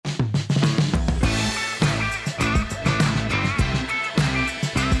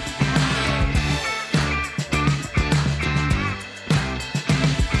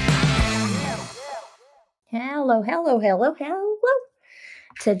Hello, hello, hello, hello.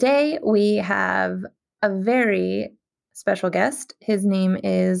 Today we have a very special guest. His name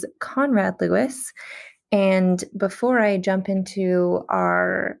is Konrad Lewis. And before I jump into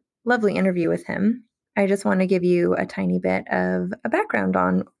our lovely interview with him, I just want to give you a tiny bit of a background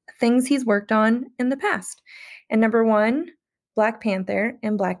on things he's worked on in the past. And number one, Black Panther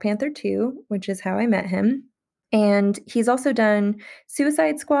and Black Panther 2, which is how I met him. And he's also done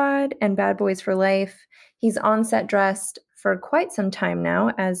Suicide Squad and Bad Boys for Life. He's on set dressed for quite some time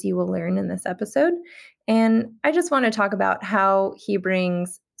now, as you will learn in this episode. And I just want to talk about how he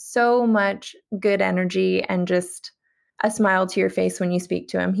brings so much good energy and just a smile to your face when you speak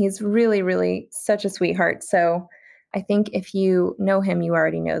to him. He's really, really such a sweetheart. So I think if you know him, you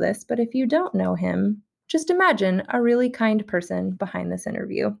already know this. But if you don't know him, just imagine a really kind person behind this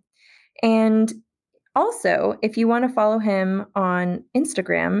interview. And also, if you want to follow him on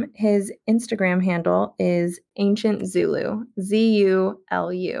Instagram, his Instagram handle is Ancient Zulu,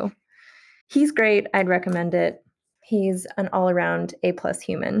 Zulu. He's great. I'd recommend it. He's an all-around A+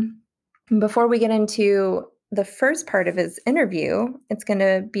 human. Before we get into the first part of his interview, it's going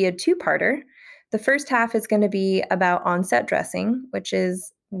to be a two-parter. The first half is going to be about on-set dressing, which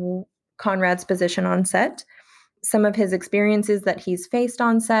is Konrad's position on set, some of his experiences that he's faced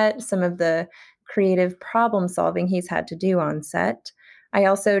on set, some of the creative problem solving he's had to do on set. I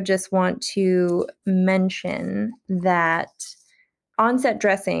also just want to mention that on-set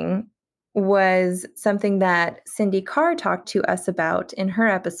dressing was something that Cindy Carr talked to us about in her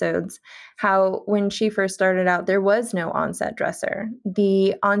episodes, how when she first started out, there was no on-set dresser.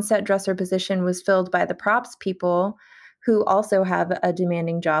 The on-set dresser position was filled by the props people who also have a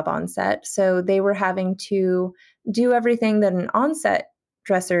demanding job on set. So they were having to do everything that an on-set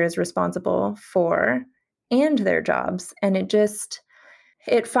dresser is responsible for and their jobs. And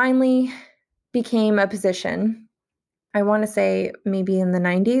it finally became a position. I want to say maybe in the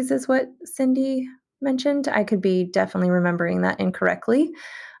 90s is what Cindy mentioned. I could be definitely remembering that incorrectly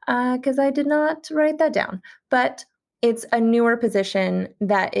because I did not write that down. But it's a newer position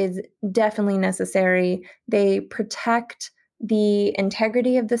that is definitely necessary. They protect the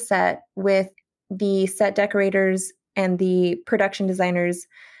integrity of the set with the set decorators and the production designers'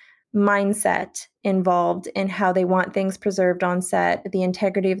 mindset involved in how they want things preserved on set. The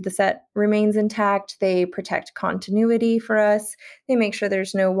integrity of the set remains intact. They protect continuity for us. They make sure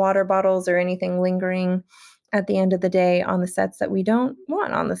there's no water bottles or anything lingering at the end of the day on the sets that we don't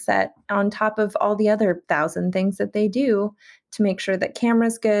want on the set, on top of all the other 1,000 things that they do to make sure that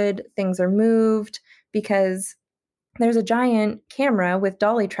camera's good, things are moved, because there's a giant camera with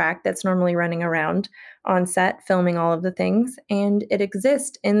dolly track that's normally running around on set filming all of the things, and it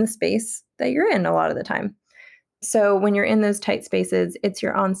exists in the space that you're in a lot of the time. So when you're in those tight spaces, it's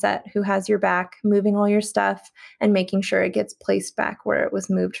your on-set who has your back, moving all your stuff and making sure it gets placed back where it was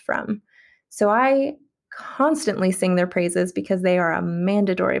moved from. So I constantly sing their praises because they are a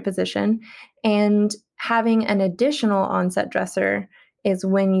mandatory position. And having an additional on-set dresser is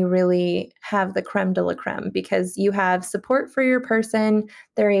when you really have the creme de la creme, because you have support for your person.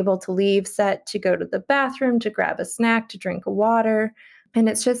 They're able to leave set to go to the bathroom, to grab a snack, to drink water. And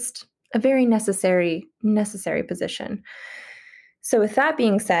it's just a very necessary position. So with that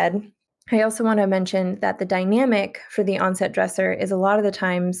being said, I also want to mention that the dynamic for the on-set dresser is a lot of the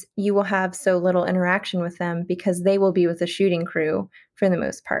times you will have so little interaction with them because they will be with the shooting crew for the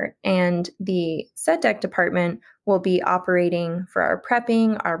most part. And the set deck department will be operating for our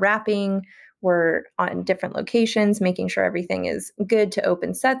prepping, our wrapping. We're on different locations, making sure everything is good to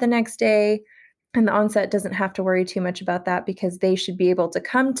open set the next day. And the on-set doesn't have to worry too much about that because they should be able to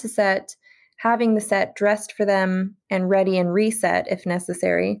come to set, having the set dressed for them and ready and reset if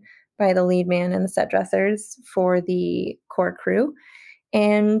necessary by the lead man and the set dressers for the core crew.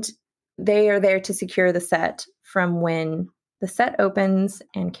 And they are there to secure the set from when the set opens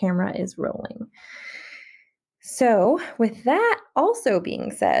and camera is rolling. So with that also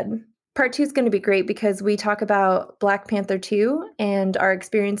being said, part 2 is going to be great because we talk about Black Panther 2 and our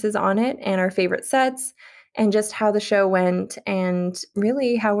experiences on it and our favorite sets and just how the show went and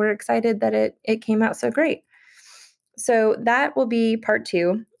really how we're excited that it came out so great. So that will be part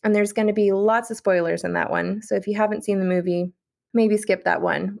 2, and there's going to be lots of spoilers in that one. So if you haven't seen the movie, maybe skip that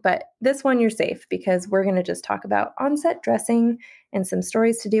one. But this one, you're safe because we're going to just talk about on-set dressing and some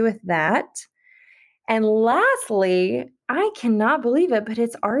stories to do with that. And lastly, I cannot believe it, but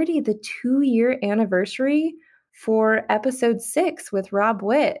it's already the 2-year anniversary for episode 6 with Rob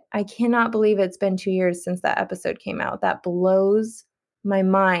Witt. I cannot believe it's been 2 years since that episode came out. That blows my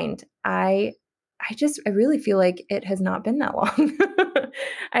mind. I really feel like it has not been that long.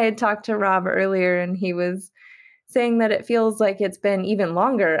 I had talked to Rob earlier and he was saying that it feels like it's been even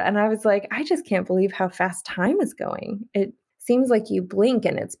longer. And I was like, I just can't believe how fast time is going. It seems like you blink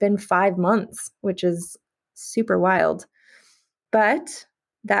and it's been 5 months, which is super wild. But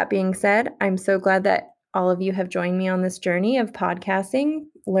that being said, I'm so glad that all of you have joined me on this journey of podcasting,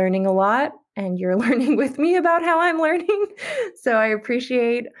 learning a lot, and you're learning with me about how I'm learning. So I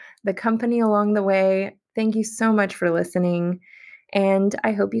appreciate the company along the way. Thank you so much for listening. And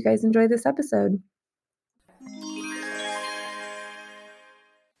I hope you guys enjoy this episode.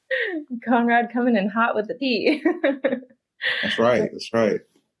 Konrad coming in hot with the tea. That's right. That's right.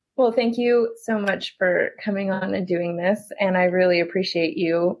 Well, thank you so much for coming on and doing this. And I really appreciate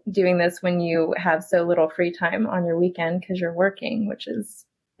you doing this when you have so little free time on your weekend because you're working,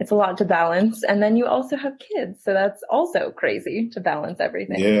 it's a lot to balance. And then you also have kids. So that's also crazy to balance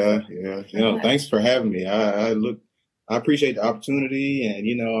everything. Yeah. Thanks for having me. I appreciate the opportunity, and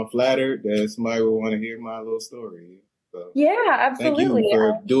I'm flattered that somebody would want to hear my little story. So yeah, absolutely. Thank you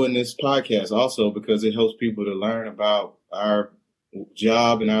for doing this podcast also, because it helps people to learn about our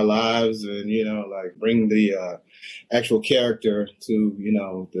job and our lives, and bring the actual character to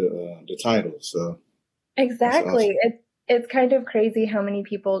the title. So exactly. Awesome. It's kind of crazy how many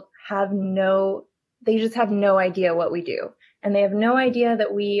people they just have no idea what we do, and they have no idea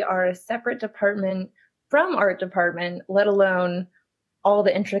that we are a separate department from art department, let alone all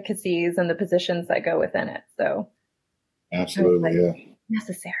the intricacies and the positions that go within it. So absolutely,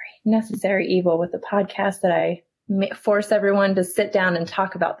 necessary evil with the podcast that I force everyone to sit down and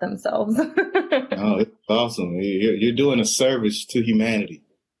talk about themselves. Oh, it's awesome. You're doing a service to humanity.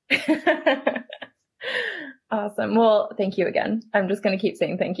 Awesome. Well, thank you again. I'm just going to keep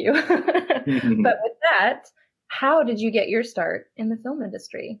saying thank you. But with that, how did you get your start in the film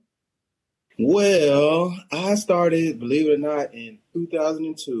industry? Well, I started, believe it or not, in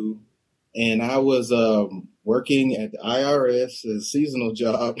 2002, and I was working at the IRS, a seasonal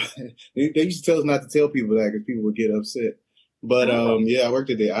job. They used to tell us not to tell people that because people would get upset. But I worked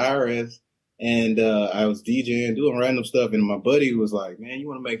at the IRS, and I was DJing, doing random stuff. And my buddy was like, "Man, you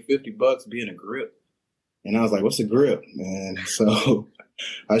want to make $50 being a grip?" And I was like, "What's a grip, man?" So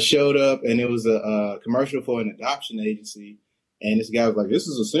I showed up, and it was a commercial for an adoption agency. And this guy was like, "This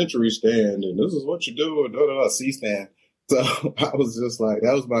is a Century stand, and this is what you do," and C-stand. So I was just like,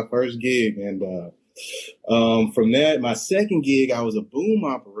 that was my first gig. And from that, my second gig, I was a boom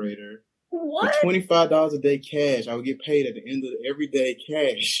operator. What? For $25 a day cash. I would get paid at the end of every day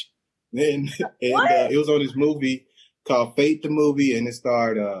cash. And it was on this movie called Fate the Movie, and it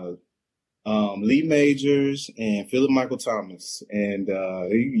starred Lee Majors and Philip Michael Thomas. And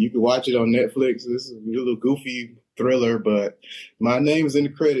you can watch it on Netflix. This is a little goofy thriller, but my name is in the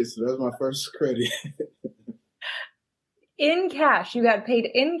credits, so that was my first credit. In cash. You got paid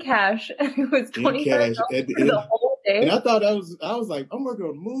in cash. It was $25 for the whole day. And I thought I was like, I'm working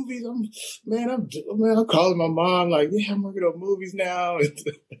on movies. I'm calling my mom like, yeah, I'm working on movies now.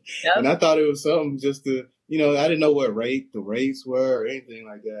 And I thought it was something just to, I didn't know what the rates were or anything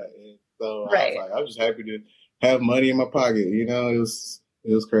like that. And so I was just happy to have money in my pocket. It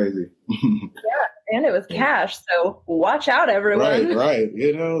was crazy. Yeah. And it was cash, so watch out, everyone. Right.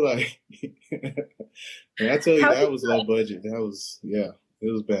 And I tell you, that was low budget. That was, it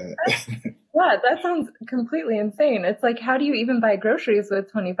was bad. Yeah, that sounds completely insane. It's like, how do you even buy groceries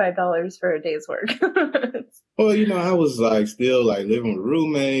with $25 for a day's work? Well, I was still living with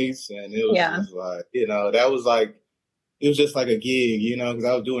roommates, and it was just that was it was just like a gig, because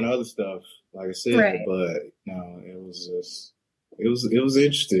I was doing other stuff, like I said, but it was just. It was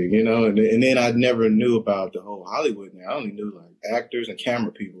interesting, and then I never knew about the whole Hollywood thing. I only knew actors and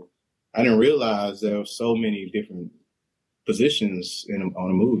camera people. I didn't realize there were so many different positions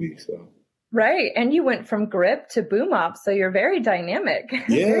on a movie. So right, and you went from grip to boom op, so you're very dynamic.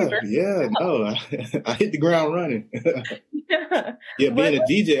 Yeah. No, I hit the ground running. Yeah, being a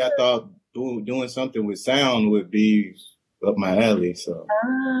DJ, I thought doing something with sound would be up my alley. So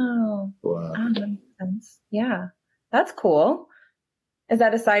wow, that makes sense. Yeah, that's cool. Is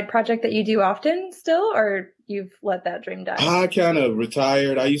that a side project that you do often still, or you've let that dream die? I kind of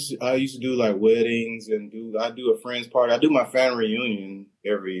retired. I used to do weddings and I do a friend's party. I do my family reunion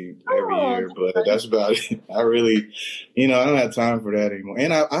every year, but that's about it. I really, I don't have time for that anymore.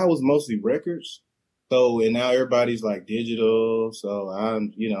 And I was mostly records. So, and now everybody's digital. So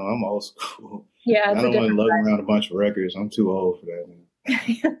I'm old school. Yeah. I don't want to lug around a bunch of records. I'm too old for that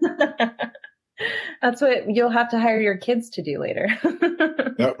now. That's what you'll have to hire your kids to do later.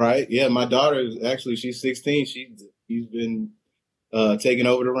 Right. Yeah. My daughter she's 16. She's been taking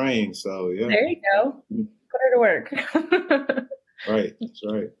over the reins. So yeah. There you go. Put her to work. Right. That's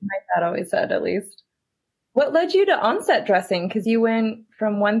right. My dad always said, at least. What led you to onset dressing? Because you went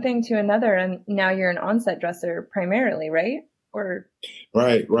from one thing to another, and now you're an onset dresser primarily, right? Or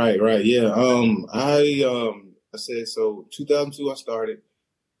Right. Yeah. I said so. 2002, I started.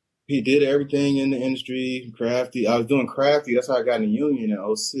 He did everything in the industry, crafty. I was doing crafty. That's how I got in the union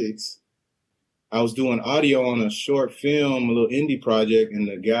in '06. I was doing audio on a short film, a little indie project, and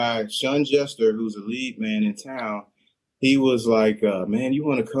the guy, Sean Jester, who's a lead man in town, he was like, "Man, you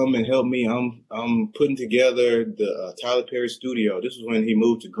want to come and help me? I'm putting together the Tyler Perry studio." This was when he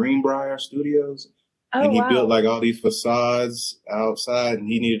moved to Greenbrier Studios, oh and he built wow, like all these facades outside, and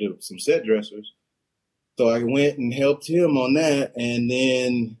he needed some set dressers. So I went and helped him on that, and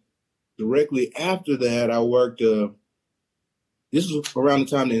then directly after that, I worked. This was around the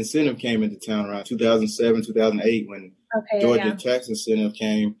time the incentive came into town, around 2007, 2008, when okay, Georgia yeah, tax incentive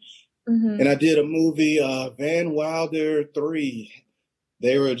came. yeah. And I did a movie, Van Wilder 3.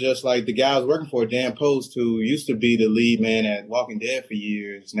 They were just like the guy I was working for, Dan Post, who used to be the lead man at Walking Dead for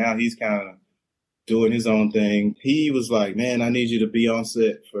years. Now he's kind of doing his own thing. He was like, "Man, I need you to be on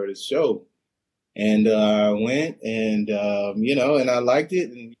set for this show." And I went and, and I liked it.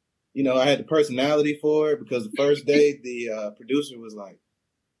 And, I had the personality for it because the first day the producer was like,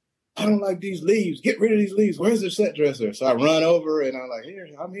 "I don't like these leaves. Get rid of these leaves. Where's the set dresser?" So I run over and I'm like, "Here,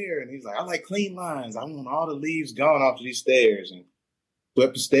 I'm here." And he's like, "I like clean lines. I want all the leaves gone off of these stairs." And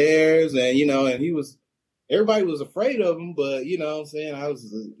swept the stairs and, and everybody was afraid of him. But, what I'm saying, I was,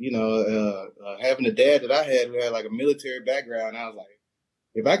 having a dad that I had who had like a military background. I was like,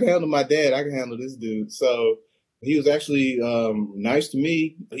 if I can handle my dad, I can handle this dude. So he was actually nice to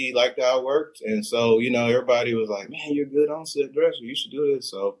me. He liked how I worked. And so, everybody was like, "Man, you're a good on-set dresser. You should do this."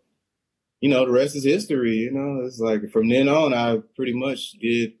 So, the rest is history. It's like from then on, I pretty much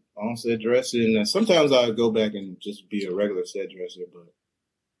did on-set dressing. And sometimes I would go back and just be a regular set dresser. But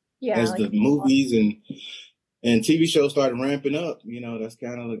Yeah, as the like movies and TV shows started ramping up, that's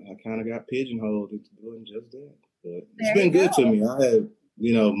kind of like I kind of got pigeonholed into doing just that. But it's there been you go. good to me. I had,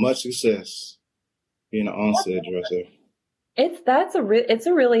 much success being an on-set dresser. It's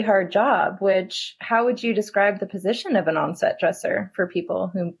a really hard job. Which how would you describe the position of an onset dresser for people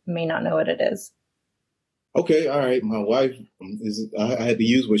who may not know what it is? Okay, all right. My wife I had to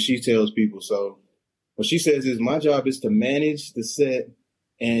use what she tells people. So what she says is my job is to manage the set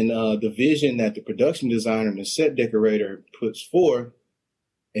and the vision that the production designer and the set decorator puts forth.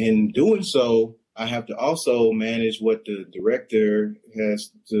 In doing so, I have to also manage what the director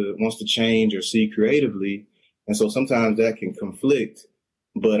wants to change or see creatively. And so sometimes that can conflict.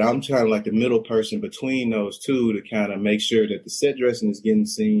 But I'm kind of like the middle person between those two to kind of make sure that the set dressing is getting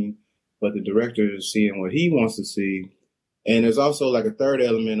seen, but the director is seeing what he wants to see. And there's also like a third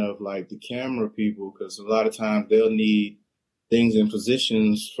element of like the camera people, because a lot of times they'll need things in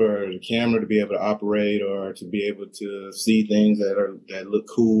positions for the camera to be able to operate or to be able to see things that look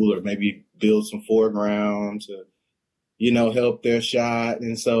cool, or maybe build some foreground to, help their shot.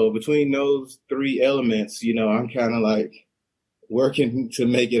 And so between those three elements, I'm kind of like working to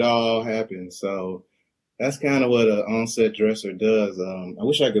make it all happen. So that's kind of what an on-set dresser does. I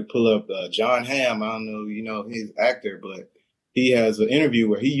wish I could pull up John Hamm. I don't know, his actor, but he has an interview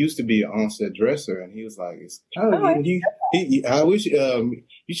where he used to be an on-set dresser, and he was like, "It's kind of Oh, I wish you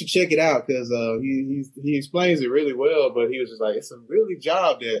should check it out because he explains it really well." But he was just like, "It's a really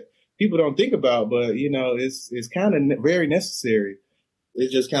job that people don't think about, but it's kind of very necessary."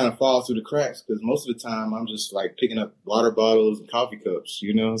 It just kind of falls through the cracks because most of the time I'm just like picking up water bottles and coffee cups,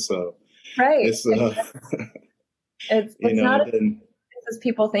 so right. it's It's not it doesn't. as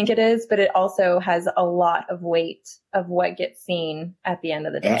people think it is, but it also has a lot of weight of what gets seen at the end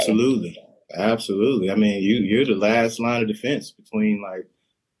of the day. Absolutely. I mean, you're the last line of defense between like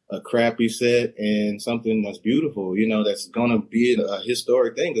a crappy set and something that's beautiful, that's gonna be a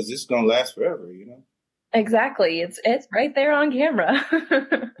historic thing because it's gonna last forever. Exactly. It's right there on camera.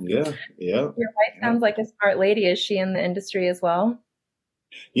 Yeah, yeah, Your wife yeah. sounds like a smart lady. Is she in the industry as well?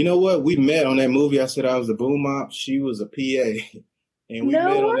 You know what? We met on that movie. I said I was the boom op. She was a PA, and we No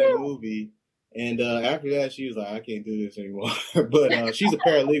met on that way. movie. And after that, she was like, "I can't do this anymore." But she's a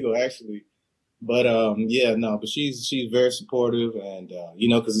paralegal actually. But yeah, no. But she's very supportive, and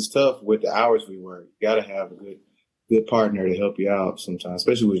because it's tough with the hours we work. You got to have a good partner to help you out sometimes,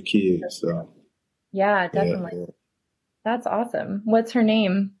 especially with kids. So Yeah, yeah, definitely. yeah. That's awesome. What's her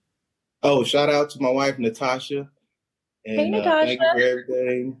name? Oh, shout out to my wife Natasha, Hey, and Natasha. thank you for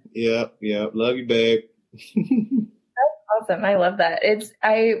everything. Yep, yep. Love you, babe. Awesome. I love that.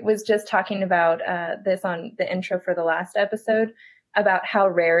 I was just talking about this on the intro for the last episode about how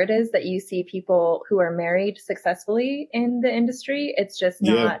rare it is that you see people who are married successfully in the industry. It's just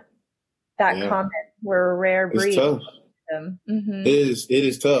Yeah. not that Yeah. comment, we're a rare It's breed. tough. Mm-hmm. It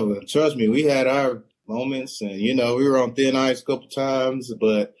is tough. Trust me, we had our moments, and we were on thin ice a couple times,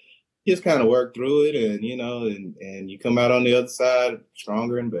 but just kind of worked through it, and and you come out on the other side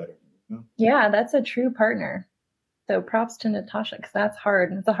stronger and better. Yeah, that's a true partner. So props to Natasha, because that's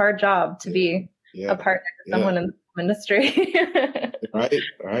hard. It's a hard job to be a partner to someone in the industry.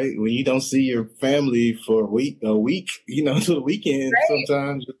 Right. When you don't see your family for a week, to the weekend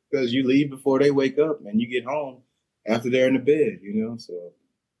sometimes, because you leave before they wake up and you get home after they're in the bed, so.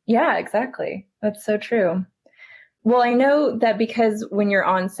 Yeah, exactly. That's so true. Well, I know that because when you're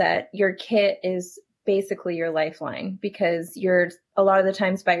on set, your kit is basically your lifeline because you're a lot of the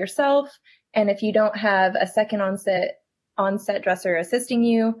times by yourself. And if you don't have a second on-set dresser assisting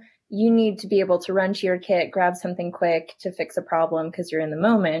you, you need to be able to run to your kit, grab something quick to fix a problem because you're in the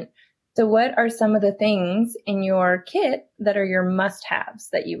moment. So what are some of the things in your kit that are your must-haves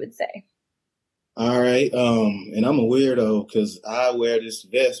that you would say? All right. And I'm a weirdo because I wear this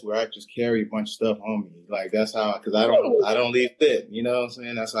vest where I just carry a bunch of stuff on me. Like that's how, because I don't leave fit. You know what I'm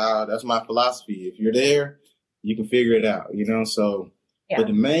saying? That's my philosophy. If you're there, you can figure it out. So. Yeah. But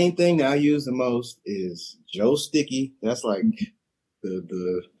the main thing that I use the most is Joe Sticky. That's like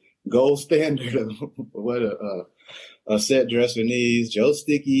the gold standard of what a set dresser needs. Joe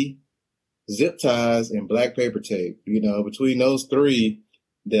Sticky, zip ties, and black paper tape. Between those three,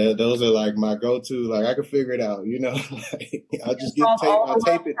 those are like my go-to. Like I can figure it out. Like, I'll just get tape. I'll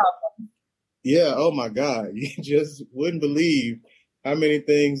tape it. Yeah. Oh my God, you just wouldn't believe how many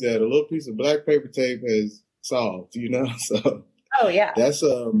things that a little piece of black paper tape has solved. So. Oh yeah. That's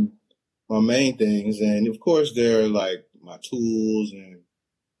my main things, and of course they're like my tools, and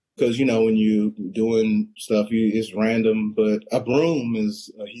because when you doing stuff, it's random. But a broom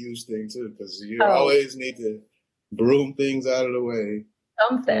is a huge thing too, because you always need to broom things out of the way.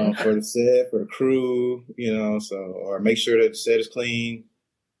 Something for the set, for the crew, so or make sure that the set is clean.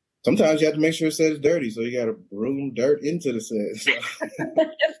 Sometimes you have to make sure the set is dirty, so you got to broom dirt into the set. So.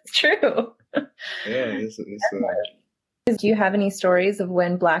 It's true. Yeah, it's Do you have any stories of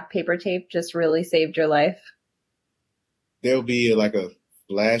when black paper tape just really saved your life? There'll be like a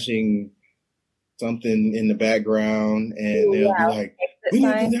flashing something in the background, and they'll be like,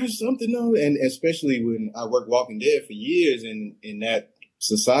 there's something on. And especially when I worked Walking Dead for years, and in that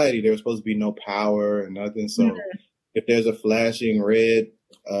society, there was supposed to be no power and nothing. So if there's a flashing red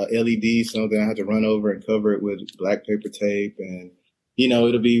LED something, I have to run over and cover it with black paper tape, and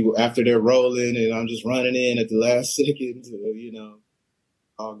it'll be after they're rolling, and I'm just running in at the last second to,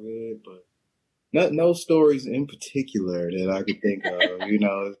 all good. But no stories in particular that I could think of,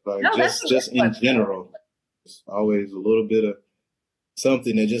 it's like just in general. It's always a little bit of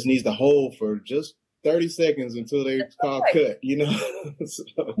something that just needs to hold for just 30 seconds until they call cut, So.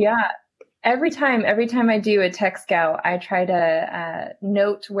 Yeah. Every time I do a tech scout, I try to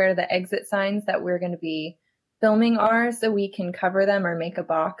note where the exit signs that we're going to be filming are so we can cover them or make a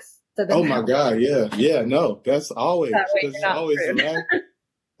box. So oh my God, yeah, no, that's always, because it's always the last,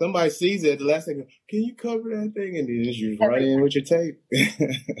 somebody sees it, the last thing, can you cover that thing? And then you just run in with your tape.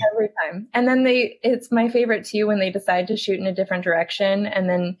 Every time. And then it's my favorite too when they decide to shoot in a different direction. And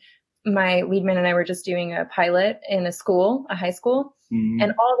then my lead man and I were just doing a pilot in a high school,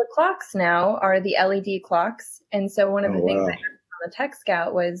 and all the clocks now are the LED clocks. And so one of the things I heard on the tech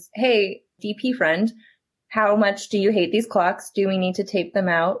scout was, hey, DP friend, how much do you hate these clocks? Do we need to tape them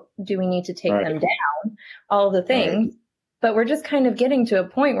out? Do we need to take them down? All the things. Right. But we're just kind of getting to a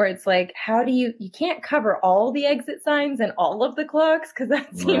point where it's like, how do you can't cover all the exit signs and all of the clocks, because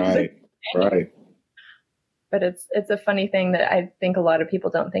that seems right. But it's a funny thing that I think a lot of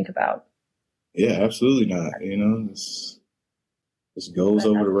people don't think about. Yeah, absolutely not. This goes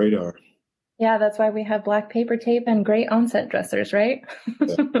over the radar. Yeah, that's why we have black paper tape and great on-set dressers, right?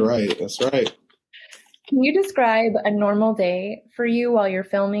 That's right. Can you describe a normal day for you while you're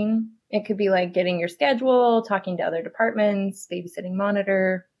filming? It could be like getting your schedule, talking to other departments, babysitting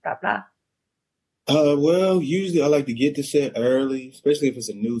monitor, blah, blah. Well, usually I like to get to set early, especially if it's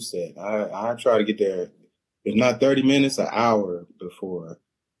a new set. I try to get there, if not 30 minutes, an hour before.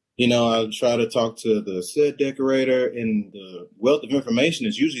 I'll try to talk to the set decorator, and the wealth of information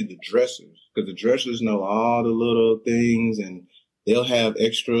is usually the dressers, because the dressers know all the little things, and they'll have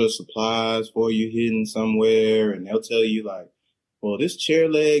extra supplies for you hidden somewhere, and they'll tell you like, well, this chair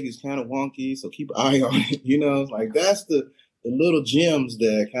leg is kind of wonky, so keep an eye on it. Like that's the little gems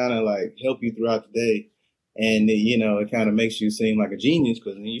that kind of like help you throughout the day. And, it kind of makes you seem like a genius,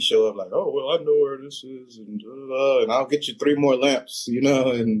 because then you show up like, oh, well, I know where this is, and I'll get you 3 more lamps,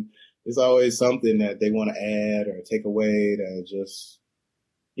 and it's always something that they want to add or take away that just,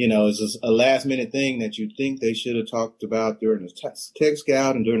 it's just a last minute thing that you think they should have talked about during the tech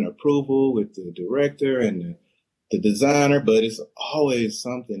scout and during the approval with the director and the designer, but it's always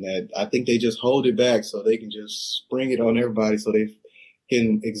something that I think they just hold it back so they can just spring it on everybody so they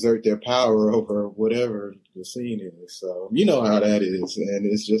can exert their power over whatever the scene is. So you know how that is. And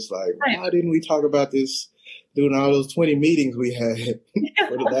it's just like, why didn't we talk about this during all those 20 meetings we had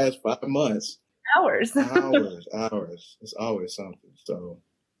for the last 5 months? Hours. Hours. It's always something. So,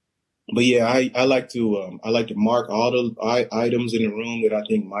 but yeah, I like to mark all the items in the room that I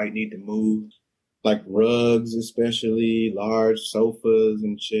think might need to move, like rugs, especially large sofas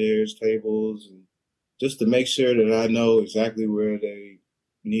and chairs, tables, and just to make sure that I know exactly where they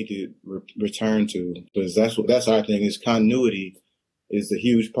need to return to, because that's our thing. Is continuity is a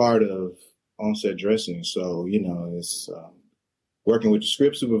huge part of on-set dressing. So it's working with the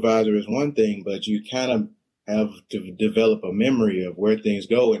script supervisor is one thing, but you kind of have to develop a memory of where things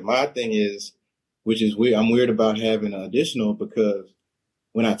go. And my thing is, which is weird, I'm weird about having an additional, because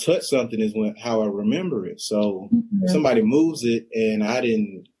when I touch something is how I remember it. So if somebody moves it and I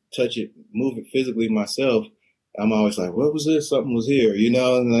didn't move it physically myself, I'm always like, what was this? Something was here, and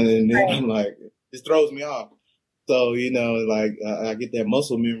then I'm like, this throws me off. So, I get that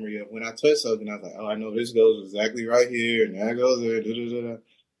muscle memory of when I touch something, I was like, oh, I know this goes exactly right here and that goes there,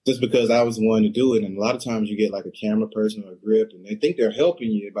 just because I was the one to do it. And a lot of times you get like a camera person or a grip and they think they're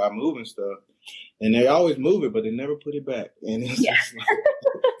helping you by moving stuff. And they always move it, but they never put it back. And it's just like,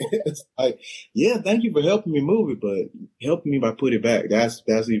 it's like, yeah, thank you for helping me move it, but helping me by putting it back, that's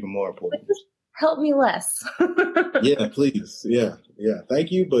even more important. Help me less. Yeah, please. Yeah.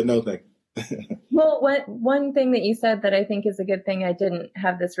 Thank you, but no thank you. Well, one thing that you said that I think is a good thing, I didn't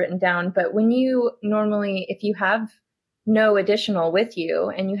have this written down, but when you normally, if you have no additional with you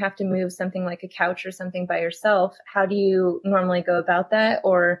and you have to move something like a couch or something by yourself, how do you normally go about that?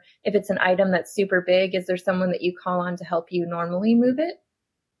 Or if it's an item that's super big, is there someone that you call on to help you normally move it?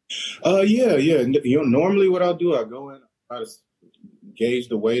 Yeah. Normally what I'll do, I go in, try to gauge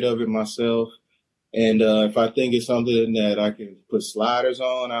the weight of it myself. And if I think it's something that I can put sliders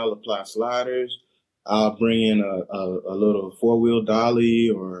on, I'll apply sliders. I'll bring in a little 4-wheel dolly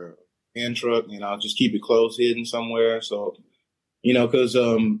or hand truck, and I'll just keep it close hidden somewhere. So, because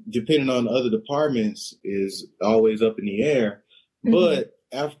depending on other departments is always up in the air. Mm-hmm. But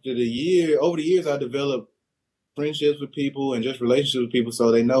over the years, I developed friendships with people and just relationships with people,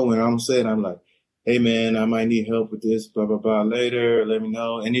 so they know when I'm saying, I'm like, hey man, I might need help with this, blah, blah, blah, later, let me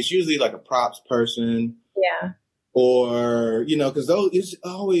know. And it's usually like a props person. Yeah. Or, because it's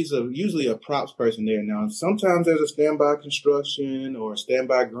always usually a props person there. Now, sometimes there's a standby construction or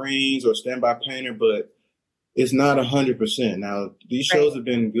standby greens or standby painter, but it's not 100%. Now, these shows have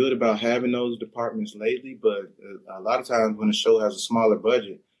been good about having those departments lately, but a lot of times when a show has a smaller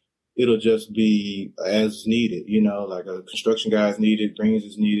budget, it'll just be as needed, like a construction guy is needed, greens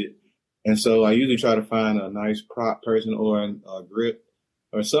is needed. And so I usually try to find a nice prop person or a grip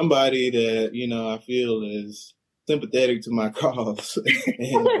or somebody that, I feel is sympathetic to my cause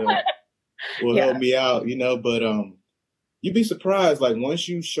and will help me out, but you'd be surprised. Like once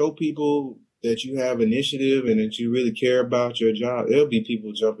you show people that you have initiative and that you really care about your job, there'll be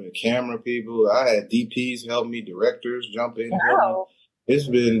people jumping, camera people. I had DPs help me, directors jump in. Wow. It's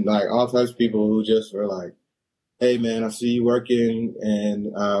been like all types of people who just were like, hey man, I see you working and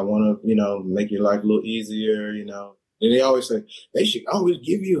I want to, make your life a little easier, And they always say they should always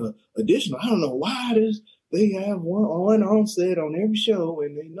give you an additional. I don't know why they have one on set on every show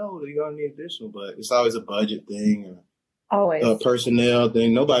and they know they're going to need additional, but it's always a budget thing or always a personnel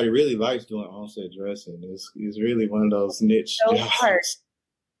thing. Nobody really likes doing on-set dressing. It's really one of those niche jobs. Hard.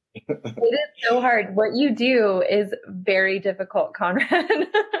 It is so hard. What you do is very difficult, Konrad.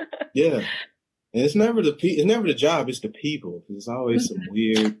 Yeah. And it's never the job, it's the people. It's always some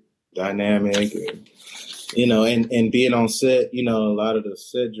weird dynamic, and being on set, a lot of the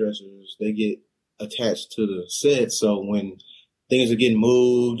set dressers, they get attached to the set. So when things are getting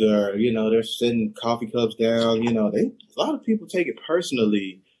moved or, they're setting coffee cups down, a lot of people take it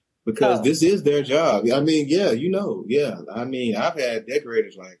personally because this is their job. I mean, yeah. I mean, I've had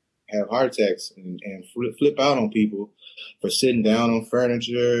decorators have heart attacks and flip out on people for sitting down on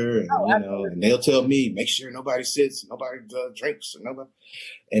furniture and, and they'll tell me, make sure nobody sits, nobody drinks, or nobody.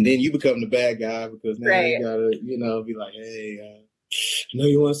 And then you become the bad guy because now you gotta, be like, hey, I know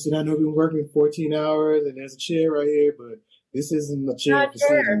you want to sit down. I know we've been working 14 hours and there's a chair right here, but this isn't a chair for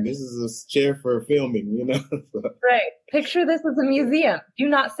sitting. This is a chair for filming, So. Right. Picture this as a museum. Do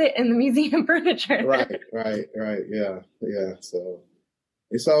not sit in the museum furniture. Right. Yeah. So.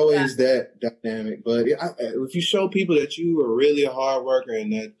 It's always that dynamic. But if you show people that you are really a hard worker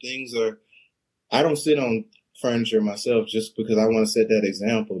and that things are, I don't sit on furniture myself just because I want to set that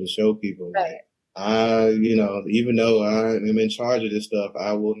example to show people. Right. Like, even though I am in charge of this stuff,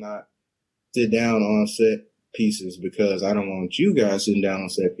 I will not sit down on set pieces because I don't want you guys sitting down on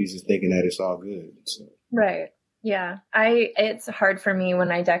set pieces thinking that it's all good. So. Right. Yeah. It's hard for me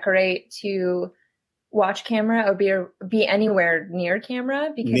when I decorate to watch camera or be anywhere near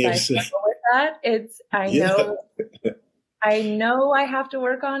camera because I struggle with that. I know I have to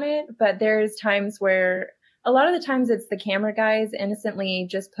work on it, but there's times where a lot of the times it's the camera guys innocently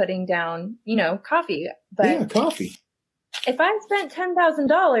just putting down, coffee. But yeah, coffee. If I spent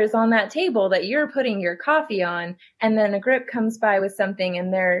 $10,000 on that table that you're putting your coffee on, and then a grip comes by with something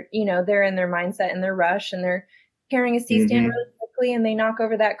and they're in their mindset and their rush and they're carrying a C-stand really quickly and they knock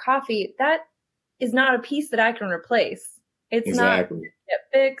over that coffee, that is not a piece that I can replace. It's not going to get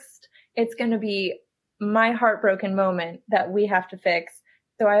fixed. It's going to be my heartbroken moment that we have to fix.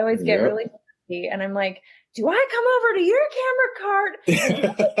 So I always get really happy and I'm like, do I come over to your camera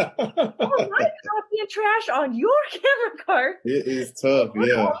cart? Oh, my copy of trash on your camera cart. It is tough,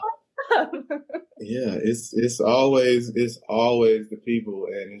 yeah. Yeah, it's always the people,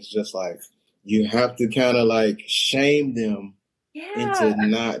 and it's just like you have to kind of like shame them into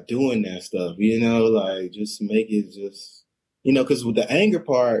not doing that stuff, like just make it just, because with the anger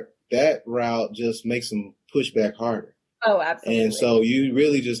part, that route just makes them push back harder. Oh, absolutely. And so you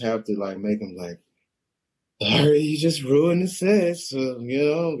really just have to like make them like, sorry, you just ruined the set. So,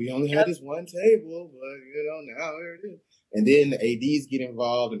 we only had this one table, but, now here it is. And then the ADs get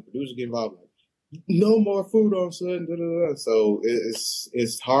involved and producers get involved. Like, no more food on set. So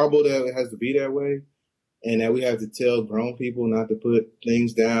it's horrible that it has to be that way. And that we have to tell grown people not to put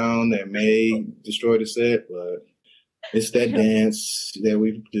things down that may destroy the set. But it's that dance that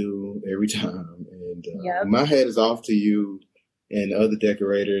we do every time. And my hat is off to you and other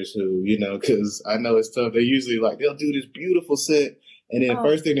decorators who, because I know it's tough. They usually they'll do this beautiful set. And then the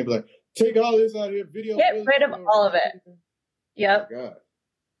first thing they'll be like, take all this out of here, video. Get rid of all of it. Yep. Oh, God.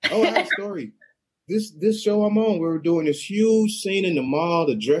 Oh, I have a story. This show I'm on, we were doing this huge scene in the mall.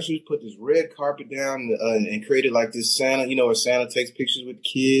 The dressers put this red carpet down and created like this Santa, where Santa takes pictures with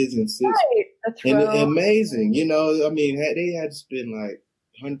kids and sits. Right. That's right. Amazing. They had to spend like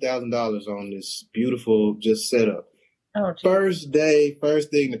 $100,000 on this beautiful just setup. Oh, first thing,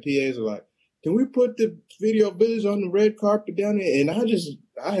 the PAs are like, can we put the video village on the red carpet down there? And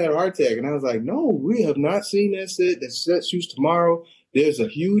I had a heart attack and I was like, no, we have not seen that set. That set shoots tomorrow. There's a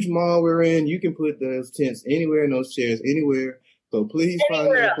huge mall we're in. You can put those tents anywhere and those chairs anywhere. So please find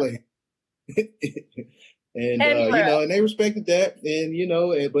another place. And, and they respected that.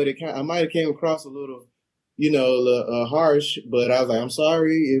 And, but I might have came across a little, harsh, but I was like, I'm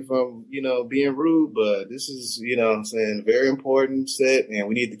sorry if I'm, being rude, but this is, I'm saying, very important set and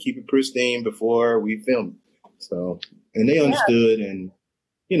we need to keep it pristine before we film it. So, and they understood and,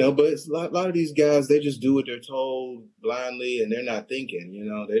 but it's a lot of these guys, they just do what they're told blindly and they're not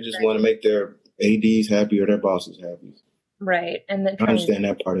thinking, they just want to make their ADs happy or their bosses happy. Right. And I understand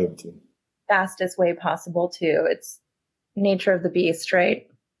that part of it too. Fastest way possible too. It's nature of the beast, right?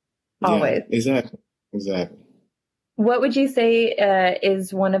 Always. Yeah, exactly. What would you say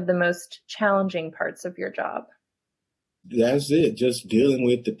is one of the most challenging parts of your job? That's it. Just dealing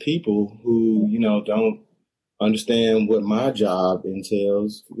with the people who, don't understand what my job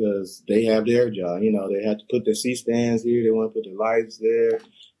entails because they have their job. They have to put their C-stands here. They want to put the lights there.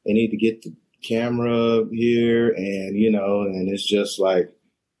 They need to get the camera here. And, and it's just like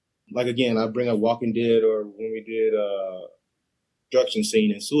again, I bring up Walking Dead or when we did construction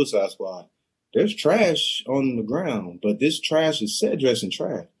scene in Suicide Squad. There's trash on the ground, but this trash is set dressing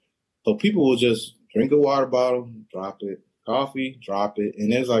trash. So people will just drink a water bottle, drop it, coffee, drop it.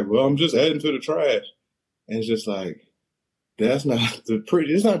 And it's like, well, I'm just adding to the trash. And it's just like, that's not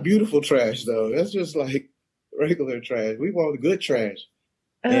it's not beautiful trash though. That's just like regular trash. We want the good trash.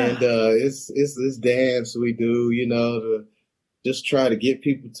 And it's this dance we do, to just try to get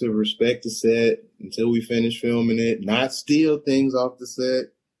people to respect the set until we finish filming it, not steal things off the set.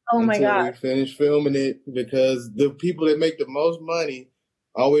 Oh my God. Until we finish filming it, because the people that make the most money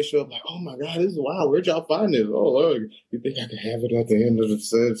always show up like, oh my God, this is wild. Where'd y'all find this? Oh, look, you think I can have it at the end of the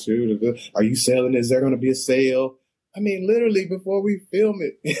set too? Are you selling it? Is there going to be a sale? I mean, literally before we film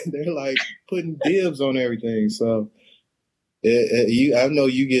it, they're like putting dibs on everything. So I know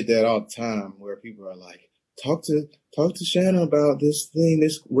you get that all the time where people are like, talk to Shannon about this thing,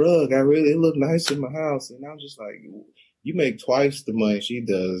 this rug. It looked nice in my house. And I'm just like, you make twice the money she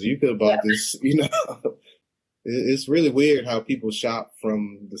does. You could have bought this, It's really weird how people shop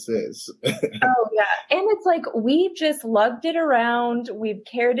from the sets. Oh, yeah. And it's like we just lugged it around. We've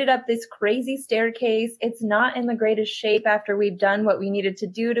carried it up this crazy staircase. It's not in the greatest shape after we've done what we needed to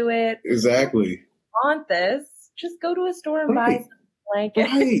do to it. Exactly. Want this? Just go to a store and buy Right. something like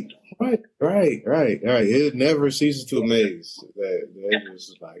it. Right. It never ceases to amaze that they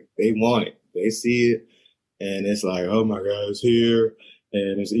just like they want it. They see it, and it's like, oh my God, it's here,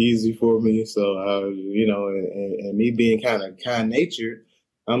 and it's easy for me. So, and me being kind natured,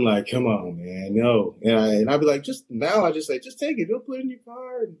 I'm like, come on, man, no. And I'd be like, I just say, just take it. Go put it in your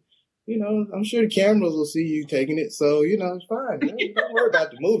car, and I'm sure the cameras will see you taking it. So, it's fine. Don't worry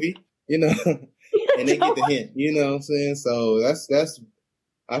about the movie, and they get the hint. You know what I'm saying? So that's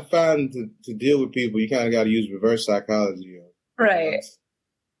I find to deal with people, you kind of got to use reverse psychology. Right. It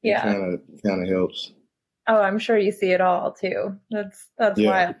Yeah. kind of helps. Oh, I'm sure you see it all too. That's Yeah.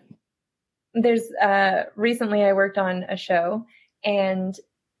 wild. There's recently I worked on a show, and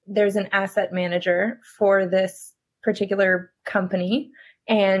there's an asset manager for this particular company,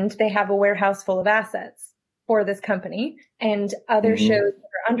 and they have a warehouse full of assets for this company, and other Mm-hmm. shows that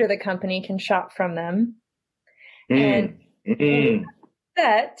are under the company can shop from them. And Mm-hmm.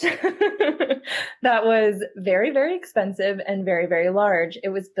 set that was very, very expensive and very, very large. It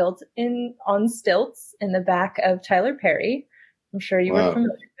was built on stilts in the back of Tyler Perry. I'm sure you were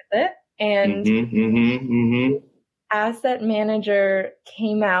familiar with it. And asset manager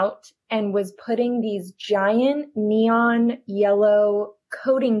came out and was putting these giant neon yellow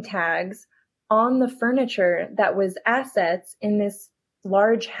coating tags on the furniture that was assets in this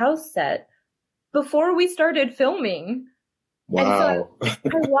large house set before we started filming. Wow. And so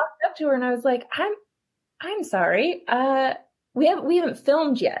I walked up to her and I was like, I'm sorry. We haven't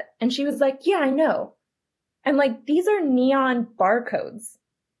filmed yet. And she was like, yeah, I know. I'm like, these are neon barcodes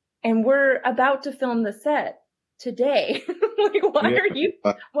and we're about to film the set today. Like, why are you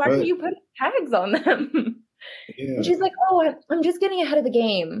putting tags on them? Yeah. And she's like, oh, I'm just getting ahead of the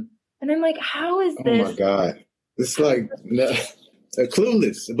game. And I'm like, how is this? Oh my God. It's like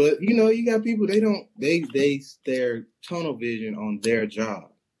clueless, but you got people, their tunnel vision on their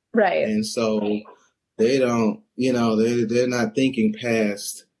job. Right. And so they don't, they're not thinking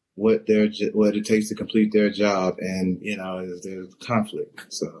past what it takes to complete their job. And, there's conflict.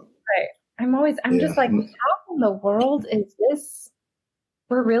 So. Right. I'm just like, how in the world is this?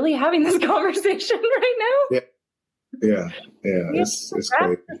 We're really having this conversation right now? Yeah. It's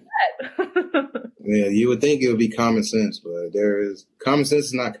crazy. Yeah, you would think it would be common sense, but common sense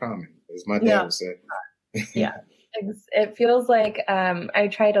is not common, as my dad would say. Yeah. It feels like I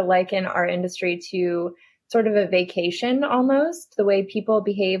try to liken our industry to sort of a vacation almost. The way people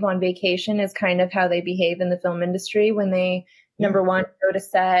behave on vacation is kind of how they behave in the film industry when they, number one, go to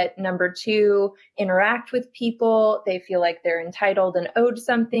set, number two, interact with people. They feel like they're entitled and owed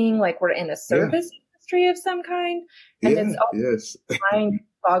something, like we're in a service industry of some kind. And it's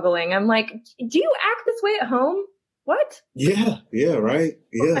mind-boggling. I'm like, do you act this way at home? What? Yeah, right.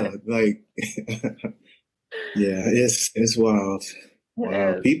 Yeah, like, yeah, it's wild.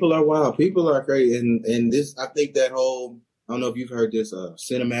 Wow, people are wild. People are crazy, and this, I think that whole, I don't know if you've heard this,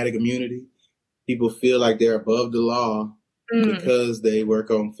 cinematic immunity. People feel like they're above the law because they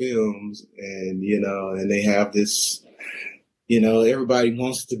work on films, and and they have this, everybody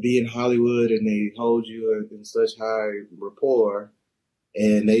wants to be in Hollywood, and they hold you in such high rapport.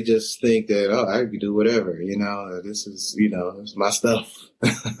 And they just think that, oh, I can do whatever, this is, it's my stuff.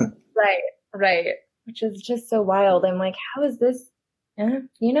 Right. Which is just so wild. I'm like, how is this?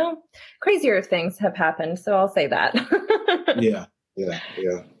 Crazier things have happened. So I'll say that. Yeah.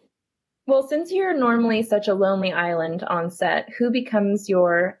 Well, since you're normally such a lonely island on set, who becomes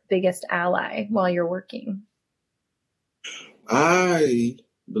your biggest ally while you're working? I,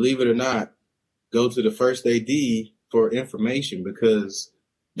 believe it or not, go to the first AD for information, because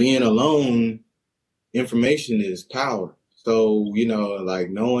being alone, information is power. So, like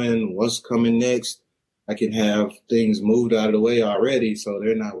knowing what's coming next, I can have things moved out of the way already, so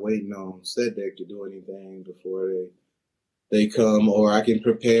they're not waiting on set deck to do anything before they come, or I can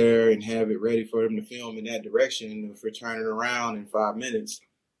prepare and have it ready for them to film in that direction. If we're turning around in 5 minutes,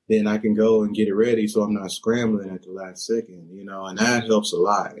 then I can go and get it ready, so I'm not scrambling at the last second, and that helps a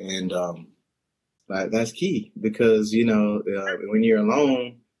lot. And that's key, because, when you're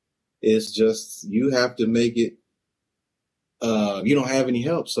alone, it's just, you have to make it, you don't have any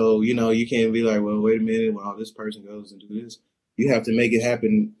help. So, you can't be like, well, wait a minute, while this person goes and do this. You have to make it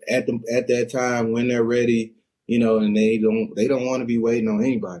happen at that time when they're ready, and they don't want to be waiting on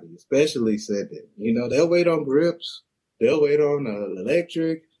anybody, especially said that, they'll wait on grips, they'll wait on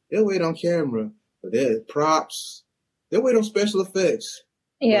electric, they'll wait on camera, But props, they're waiting on special effects.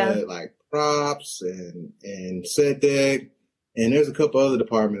 Yeah. But like props and set deck, and there's a couple other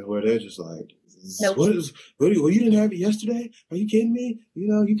departments where they're just like, Nope. well, you didn't have it yesterday? Are you kidding me?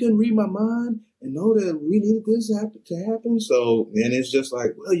 You couldn't read my mind and know that we needed this to happen. So, and it's just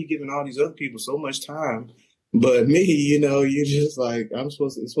like, well, you're giving all these other people so much time, but me, you're just like, it's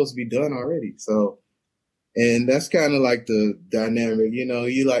supposed to be done already. So, and that's kind of like the dynamic,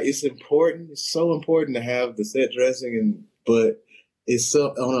 you like, it's so important to have the set dressing, but it's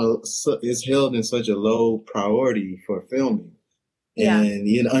it's held in such a low priority for filming. Yeah. And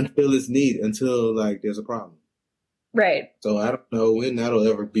until like there's a problem. Right. So I don't know when that'll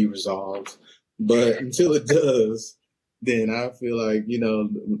ever be resolved, but until it does, then I feel like,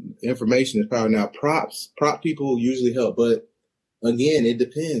 information is power. Now prop people usually help, but again, it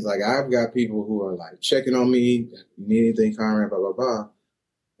depends. Like I've got people who are like checking on me, you need anything, Conrad, blah, blah, blah.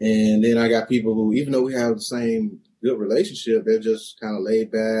 And then I got people who, even though we have the same good relationship, they're just kind of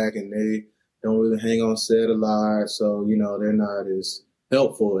laid back and they don't really hang on set a lot. So, they're not as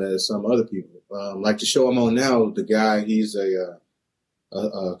helpful as some other people. Like the show I'm on now, the guy, he's a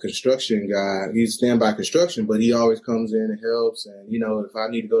construction guy. He's standby construction, but he always comes in and helps. And, if I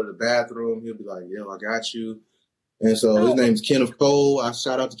need to go to the bathroom, he'll be like, yo, I got you. And so his name's Kenneth Cole. I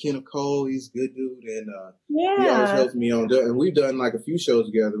shout out to Kenneth Cole. He's a good dude. And he always helps me on that. And we've done like a few shows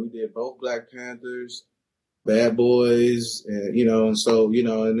together. We did both Black Panthers, Bad Boys, and, and so,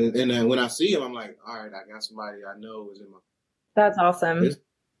 and then when I see him, I'm like, all right, I got somebody I know is in my. That's awesome.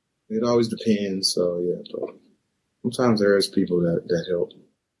 It always depends. So, yeah. But sometimes there is people that help.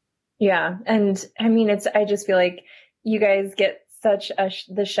 Yeah. And I mean, I just feel like you guys get such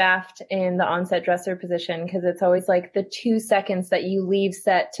the shaft in the on-set dresser position, because it's always like the 2 seconds that you leave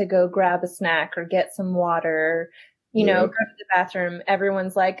set to go grab a snack or get some water, go to the bathroom.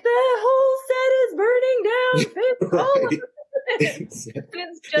 Everyone's like, the whole set is burning down.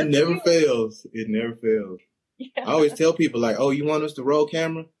 It never fails. It never fails. Yeah. I always tell people like, oh, you want us to roll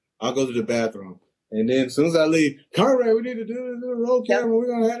camera? I'll go to the bathroom. And then as soon as I leave, Conrad, we need to do this roll camera. We're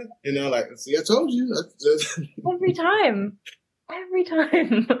going to have it. And they're like, see, I told you. Every time. Every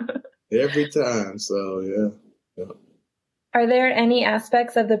time. Every time. So, yeah. Are there any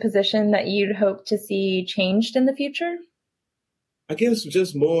aspects of the position that you'd hope to see changed in the future? I guess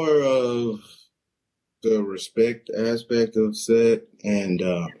just more of the respect aspect of set. And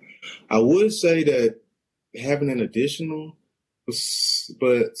I would say that having an additional,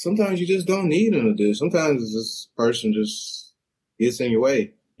 but sometimes you just don't need an addition. Sometimes this person just gets in your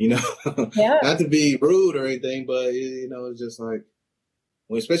way. Not to be rude or anything, but it's just like,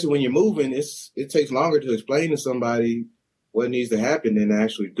 especially when you're moving, it takes longer to explain to somebody what needs to happen than to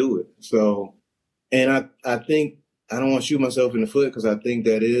actually do it. So, and I think I don't want to shoot myself in the foot, because I think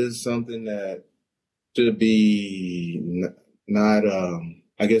that is something that should be not.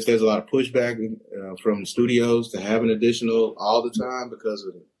 I guess there's a lot of pushback from the studios to have an additional all the time because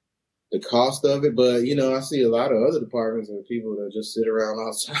of the cost of it. But, I see a lot of other departments and people that just sit around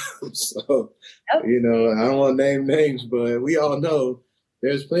all the time. So, I don't want to name names, but we all know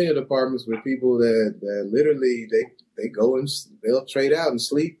there's plenty of departments with people that literally they go and they'll trade out and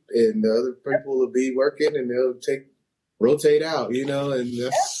sleep, and the other people will be working and they'll rotate out, and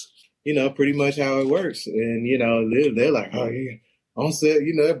that's, pretty much how it works. And, they're like, oh, yeah. On set,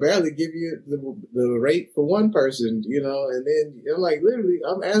 they barely give you the rate for one person, and then like literally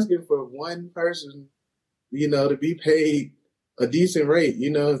I'm asking for one person, to be paid a decent rate,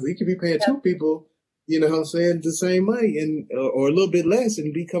 we could be paying two people, the same money or a little bit less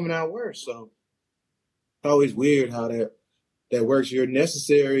and be coming out worse. So it's always weird how that works. You're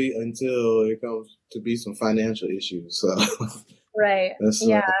necessary until it comes to be some financial issues. So right. That's,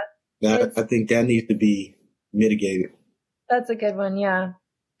 I think that needs to be mitigated. That's a good one. Yeah.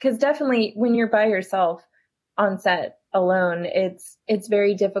 Because definitely when you're by yourself on set alone, it's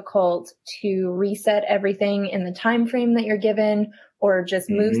very difficult to reset everything in the time frame that you're given, or just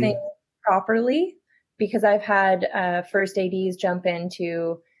move things properly. Because I've had first ADs jump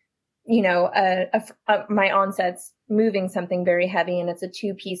into, my onset's moving something very heavy, and it's a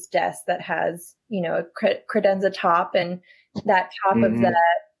 2-piece desk that has, a credenza top, and that top of the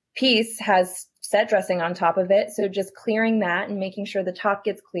piece has set dressing on top of it. So just clearing that and making sure the top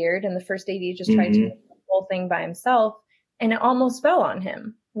gets cleared, and the first AD just tried to do the whole thing by himself, and it almost fell on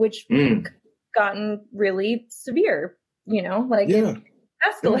him, which gotten really severe, it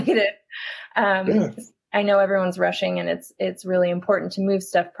escalated. I know everyone's rushing, and it's really important to move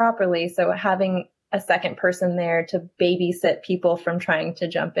stuff properly. So having a second person there to babysit people from trying to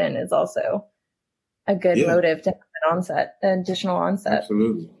jump in is also a good motive to have an additional onset.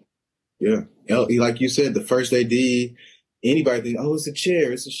 Absolutely. Yeah. Like you said, the first AD, anybody think, oh, it's a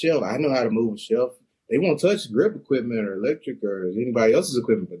chair, it's a shelf. I know how to move a shelf. They won't touch grip equipment or electric or anybody else's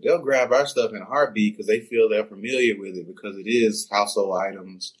equipment, but they'll grab our stuff in a heartbeat because they feel they're familiar with it because it is household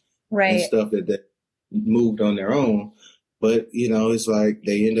items and Right. stuff that they moved on their own. But, it's like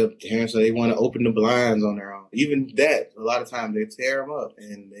they end up tearing, so they want to open the blinds on their own. Even that, a lot of times they tear them up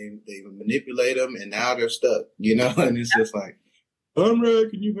and they manipulate them and now they're stuck, and it's just like, Conrad,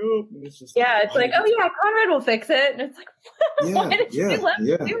 can you help? And it's just like, Yeah, it's like, oh yeah, Conrad will fix it. And it's like, why did you let me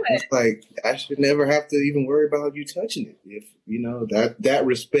do It's it? like I should never have to even worry about you touching it. If that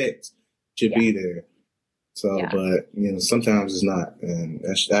respect should be there. So, but sometimes it's not, and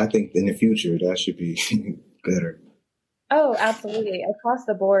I think in the future that should be better. Oh, absolutely. Across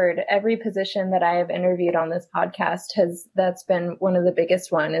the board, every position that I have interviewed on this podcast that's been one of the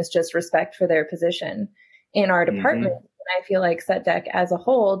biggest one is just respect for their position in our department. And I feel like SetDeck as a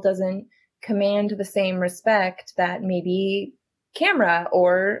whole doesn't command the same respect that maybe camera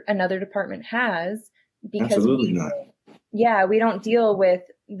or another department has because Absolutely not. Yeah, we don't deal with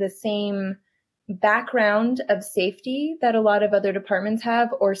the same background of safety that a lot of other departments have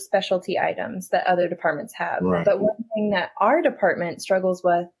or specialty items that other departments have. Right. But one thing that our department struggles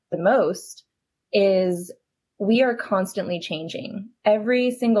with the most is we are constantly changing.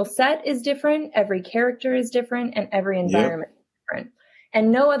 Every single set is different, every character is different, and every environment is different.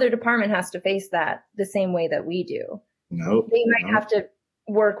 And no other department has to face that the same way that we do. Nope. They might have to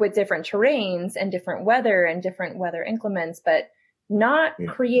work with different terrains and different weather inclements, but not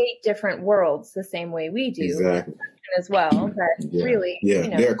create different worlds the same way we do. Exactly. As well. That really,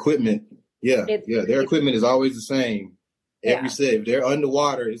 their equipment. Their equipment is always the same. Every set, if they're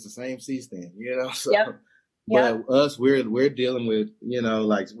underwater, it's the same C-stand. So. But us, we're dealing with,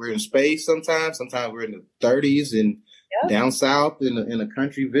 like we're in space sometimes. Sometimes we're in the 30s and down south in a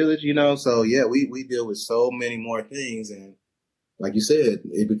country village. So we deal with so many more things, and like you said,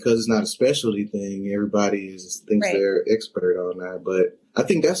 because it's not a specialty thing, everybody thinks they're expert on that. But I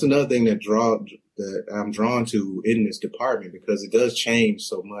think that's another thing that I'm drawn to in this department because it does change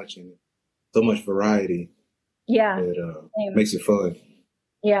so much and so much variety. Yeah, it makes it fun.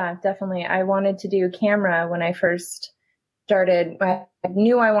 Yeah, definitely. I wanted to do camera when I first started. I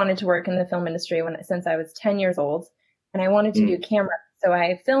knew I wanted to work in the film industry since I was 10 years old, and I wanted to do camera. So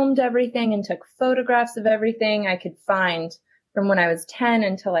I filmed everything and took photographs of everything I could find from when I was 10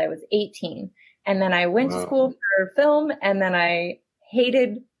 until I was 18. And then I went to school for film, and then I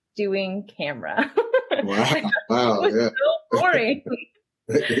hated doing camera. Wow. It was so boring.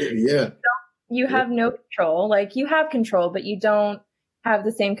 So you have no control. Like you have control, but you don't have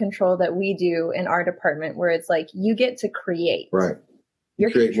the same control that we do in our department where it's like you get to create. Right. You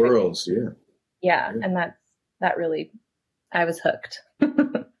create worlds, Yeah. And that really, I was hooked.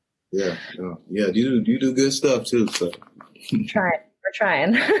 Yeah. You do good stuff too, so. We're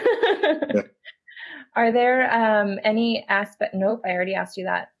trying. Are there any aspect? Nope, I already asked you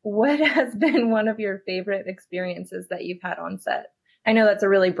that. What has been one of your favorite experiences that you've had on set? I know that's a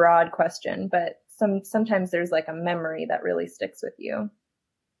really broad question, but sometimes there's like a memory that really sticks with you.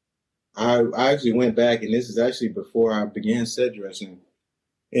 I actually went back, and this is actually before I began set dressing.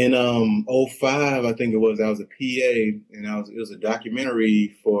 In 2005, I think it was, I was a PA, and it was a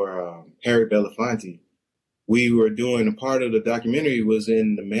documentary for Harry Belafonte. We were doing a part of the documentary was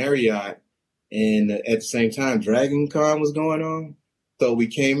in the Marriott, and at the same time, Dragon Con was going on. So we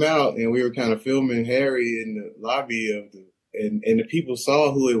came out and we were kind of filming Harry in the lobby of and the people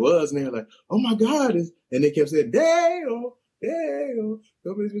saw who it was, and they were like, "Oh my God!" And they kept saying, "Dale, Dale,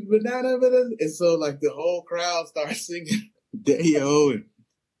 banana." And so like the whole crowd started singing Dale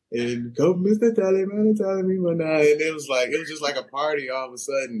and "Come, Mr. Tallyman, telling me when I." And it was just like a party all of a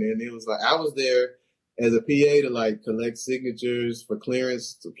sudden, and it was like I was there as a PA to like collect signatures for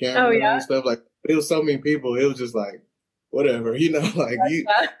clearance to camera and stuff. Like it was so many people, it was just like whatever, like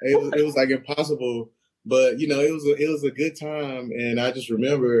it was like impossible. But it was a good time, and I just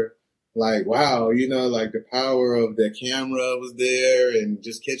remember like wow, like the power of the camera was there, and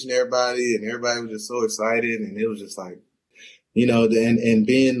just catching everybody, and everybody was just so excited, and it was just like and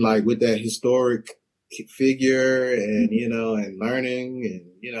being like with that historic figure, and and learning,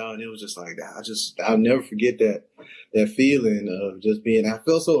 and it was just like I'll never forget that feeling of just being. I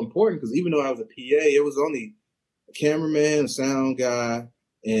felt so important because even though I was a PA, it was only a cameraman, a sound guy,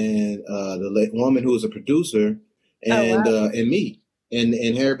 and the woman who was a producer, and and me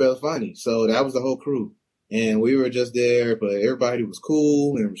and Harry Belafonte. So that was the whole crew, and we were just there. But everybody was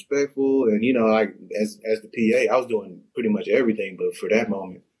cool and respectful, and like as the PA, I was doing pretty much everything. But for that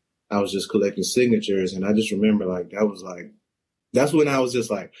moment, I was just collecting signatures, and I just remember like that was like that's when I was just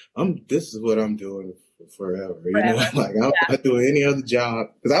like, this is what I'm doing forever, Forever. like I'm not doing any other job.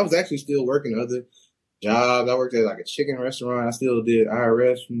 Because I was actually still working other jobs. I worked at like a chicken restaurant. I still did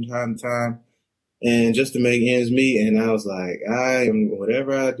IRS from time to time. And just to make ends meet. And I was like,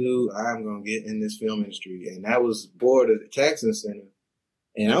 whatever I do, I'm going to get in this film industry. And that was board of the tax incentive.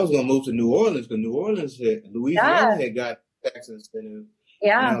 And I was going to move to New Orleans because Louisiana Yeah. had got tax incentive. And I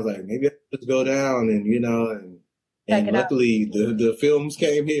Yeah. was like, maybe I should just go down and, Check and it out. luckily the films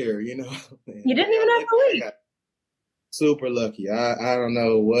came here, You and didn't even have to I leave. got super lucky. I don't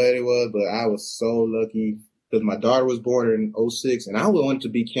know what it was, but I was so lucky because my daughter was born in '06 and I wanted to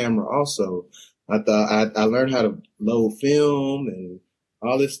be camera also. I thought I learned how to load film and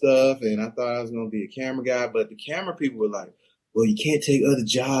all this stuff. And I thought I was going to be a camera guy, but the camera people were like, well, you can't take other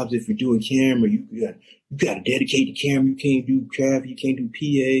jobs if you're doing camera. You got to dedicate to camera. You can't do traffic. You can't do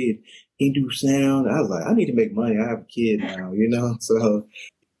PA and can't do sound. I was like, I need to make money. I have a kid now, So,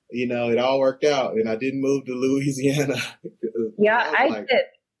 it all worked out and I didn't move to Louisiana. Yeah, I was I like, did.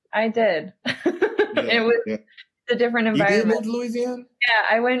 I did. yeah, It was yeah. a different You did environment. move to Louisiana?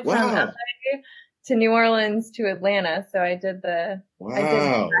 Yeah, I went from Wow. LA to New Orleans to Atlanta, so I did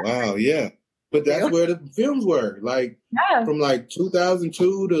Wow. Yeah. But that's too. where the films were. Like Yeah. from like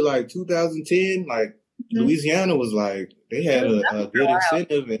 2002 to like 2010, like Mhm. Louisiana was like, they It had was a nuts for a good while.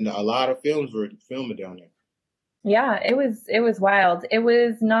 incentive and a lot of films were filming down there. Yeah, it was wild. It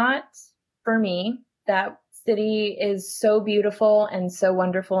was not for me. That city is so beautiful and so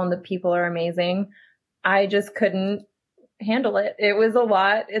wonderful and the people are amazing. I just couldn't handle it. It was a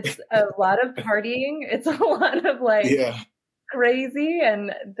lot. It's a lot of partying. It's a lot of like Yeah. crazy,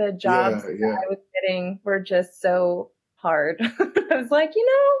 and the jobs Yeah. that Yeah. I was getting were just so hard. I was like,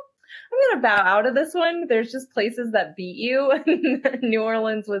 I'm gonna bow out of this one. There's just places that beat you, and New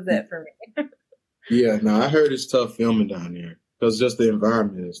Orleans was it for me. Yeah. No, I heard it's tough filming down there because just the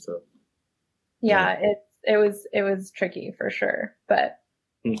environment is tough. Yeah. Yeah, it was tricky for sure, but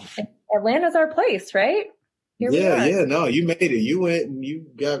Mm. Atlanta's our place, right? Here we Yeah. are. Yeah. No, you made it. You went and you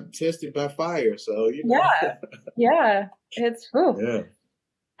got tested by fire. So, Yeah, yeah. It's whew. Yeah.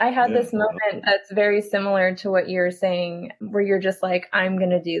 I had Yeah. this moment that's very similar to what you're saying, where you're just like, I'm going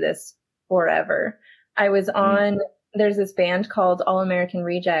to do this forever. I was Mm. on, there's this band called All American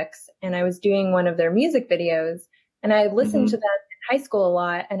Rejects, and I was doing one of their music videos, and I had listened to Mm-hmm. them in high school a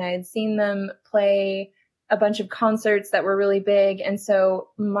lot, and I had seen them play a bunch of concerts that were really big. And so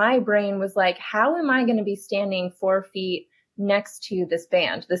my brain was like, how am I going to be standing 4 feet next to this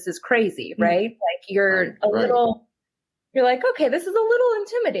band? This is crazy, Mm. right? Like Right. Right. you're like, okay, this is a little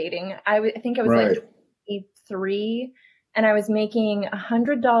intimidating. I think I was like Right. 23 and I was making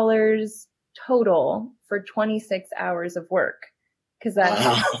 $100 total for 26 hours of work. Cause that's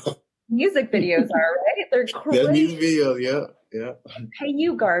how Wow. music videos are, right? They're That's crazy. music videos. Yeah. Yeah. Pay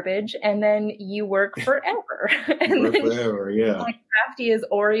you garbage and then you work forever. And Work then forever. Yeah. like crafty as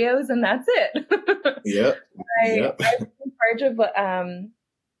Oreos and that's it. Yep. I Yep. was in charge of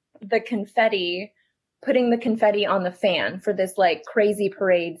the confetti, putting the confetti on the fan for this like crazy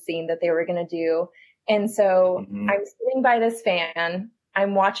parade scene that they were going to do. And so Mm-hmm. I'm sitting by this fan.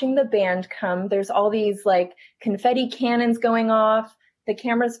 I'm watching the band come. There's all these like confetti cannons going off. The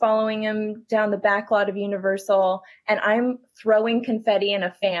camera's following him down the back lot of Universal, and I'm throwing confetti in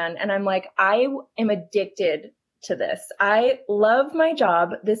a fan. And I'm like, I am addicted to this. I love my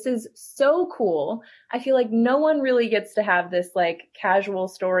job. This is so cool. I feel like no one really gets to have this like casual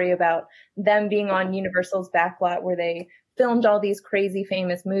story about them being on Universal's backlot where they filmed all these crazy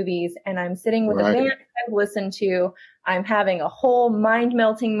famous movies. And I'm sitting with a band Right. I've listened to. I'm having a whole mind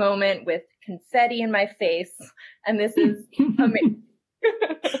melting moment with confetti in my face. And this is amazing.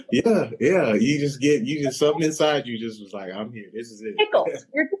 Yeah. Yeah. You just something inside you just was like, I'm here. This is it. Tickled.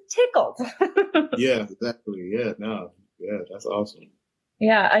 You're just tickled. Yeah. Exactly. Yeah. No. Yeah. That's awesome.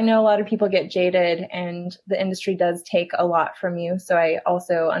 Yeah, I know a lot of people get jaded and the industry does take a lot from you. So I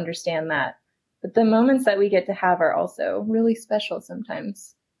also understand that. But the moments that we get to have are also really special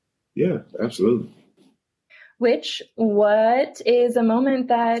sometimes. Yeah. Absolutely. What is a moment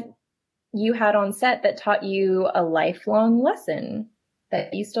that you had on set that taught you a lifelong lesson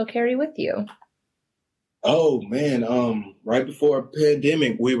that you still carry with you? Oh man. Right before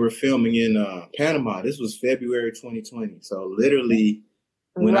pandemic, we were filming in Panama. This was February 2020. So literally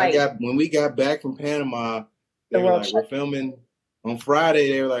Right. when we got back from Panama, they The were world like, we're shut. filming on Friday.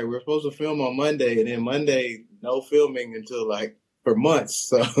 They were like, we're supposed to film on Monday, and then Monday, no filming until like for months.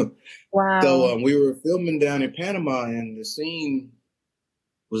 So Wow. we were filming down in Panama, and the scene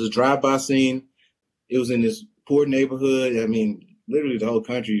was a drive-by scene. It was in this poor neighborhood. I mean, literally the whole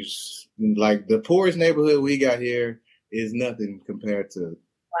country's like the poorest neighborhood we got here is nothing compared to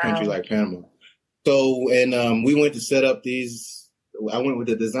country Wow. like Panama. So, and we went to set up these. I went with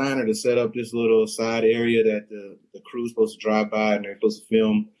the designer to set up this little side area that the crew's supposed to drive by, and they're supposed to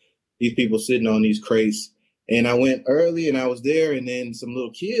film these people sitting on these crates. And I went early, and I was there, and then some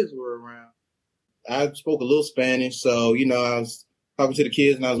little kids were around. I spoke a little Spanish, so I was talking to the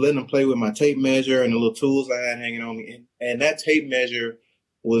kids, and I was letting them play with my tape measure and the little tools I had hanging on me. And that tape measure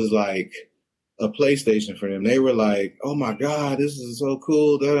was like a PlayStation for them. They were like, "Oh my God, this is so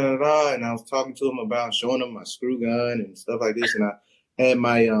cool!" Da da da. And I was talking to them about showing them my screw gun and stuff like this. And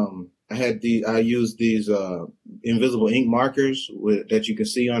I had I used these invisible ink markers that you can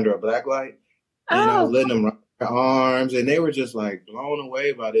see under a black light, and I was Oh, letting them run their arms, and they were just like blown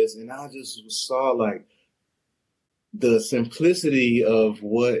away by this. And I just saw like the simplicity of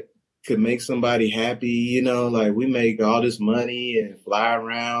what could make somebody happy, like we make all this money and fly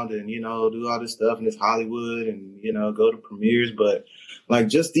around and, do all this stuff in this Hollywood and, go to premieres. But like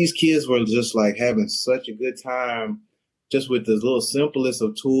just these kids were just like having such a good time just with the little simplest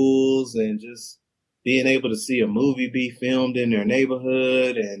of tools and just being able to see a movie be filmed in their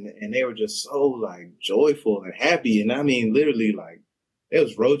neighborhood. And they were just so like joyful and happy. And I mean, literally like, there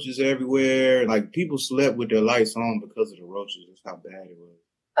was roaches everywhere. Like people slept with their lights on because of the roaches. That's how bad it was.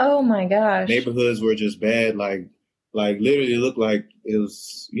 oh my gosh. Neighborhoods were just bad. Like literally it looked like it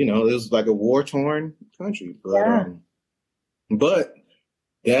was, it was like a war torn country. Yeah. But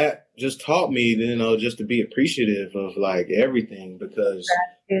that just taught me, just to be appreciative of like everything because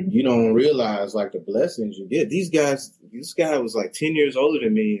Gratitude. you don't realize like the blessings you get. This guy was like 10 years older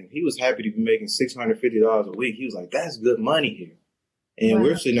than me, and he was happy to be making $650 a week. He was like, "That's good money here." And Wow.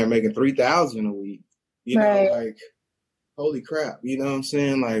 we're sitting there making $3,000 a week, Right. like, holy crap, you know what I'm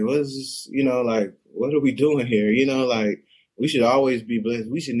saying? Like, what is this, like, what are we doing here? Like, we should always be blessed.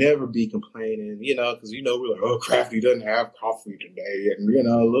 We should never be complaining, because, we're like, oh, Crafty doesn't have coffee today and,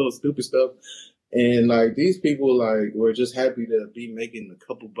 little stupid stuff. And like, these people, like, were just happy to be making a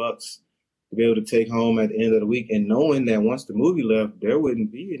couple bucks to be able to take home at the end of the week and knowing that once the movie left, there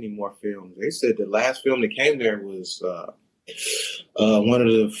wouldn't be any more films. They said the last film that came there was, one of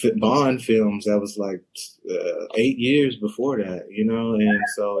the Bond films that was like 8 years before that, and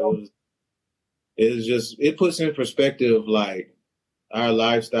so it puts in perspective like our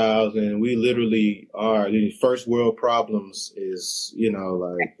lifestyles, and we literally are the first world problems is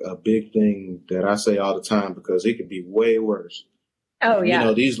like a big thing that I say all the time because it could be way worse. Oh And,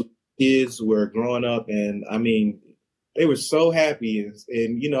 yeah. these kids were growing up, and I mean, they were so happy. And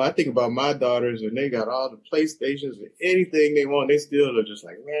I think about my daughters, and they got all the PlayStations and anything they want. They still are just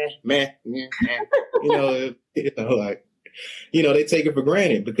like, meh, meh, meh. Like, they take it for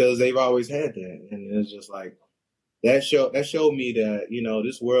granted because they've always had that. And it's just like, that showed me that,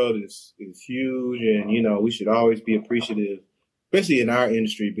 this world is huge, and, we should always be appreciative, especially in our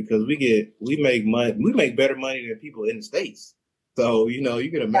industry, because we make money, we make better money than people in the States. So, you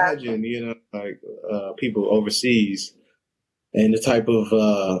can imagine, like people overseas and the type of,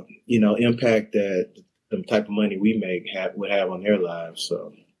 impact that the type of money we make would have on their lives.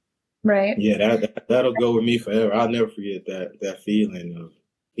 So, Right. yeah, that'll go with me forever. I'll never forget that feeling of,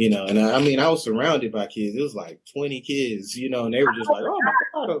 and I mean, I was surrounded by kids. It was like 20 kids, and they were just like, oh my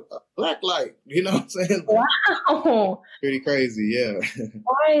God, a black light, you know what I'm saying? Like, Wow. pretty crazy. Yeah.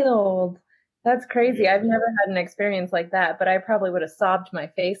 Wild. That's crazy. Yeah. I've never had an experience like that, but I probably would have sobbed my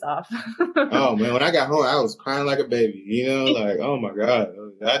face off. Oh man, when I got home, I was crying like a baby, like, oh my God,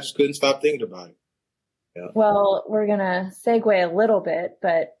 I just couldn't stop thinking about it. Yeah. Well, we're going to segue a little bit,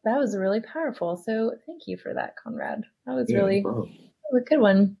 but that was really powerful. So thank you for that, Konrad. That was really No a good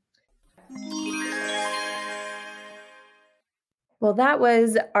one. Well, that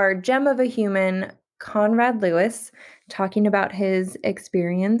was our gem of a human, Konrad Lewis, talking about his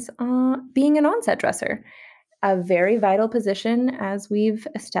experience being an on-set dresser. A very vital position, as we've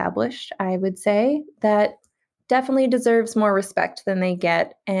established, I would say, that definitely deserves more respect than they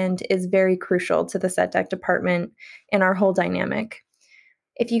get and is very crucial to the set deck department and our whole dynamic.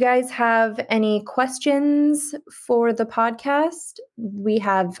 If you guys have any questions for the podcast, we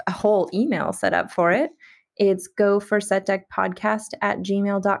have a whole email set up for it. It's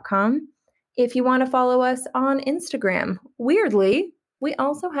goforsetdeckpodcast@gmail.com. If you want to follow us on Instagram, weirdly, we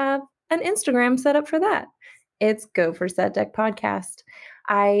also have an Instagram set up for that. It's Go for Set Deck Podcast.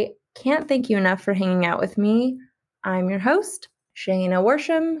 I can't thank you enough for hanging out with me. I'm your host, Shayna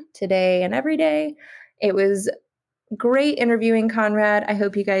Worsham, today and every day. It was great interviewing Konrad. I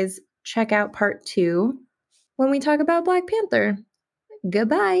hope you guys check out part 2 when we talk about Black Panther.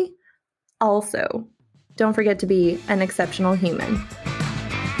 Goodbye. Also, don't forget to be an exceptional human.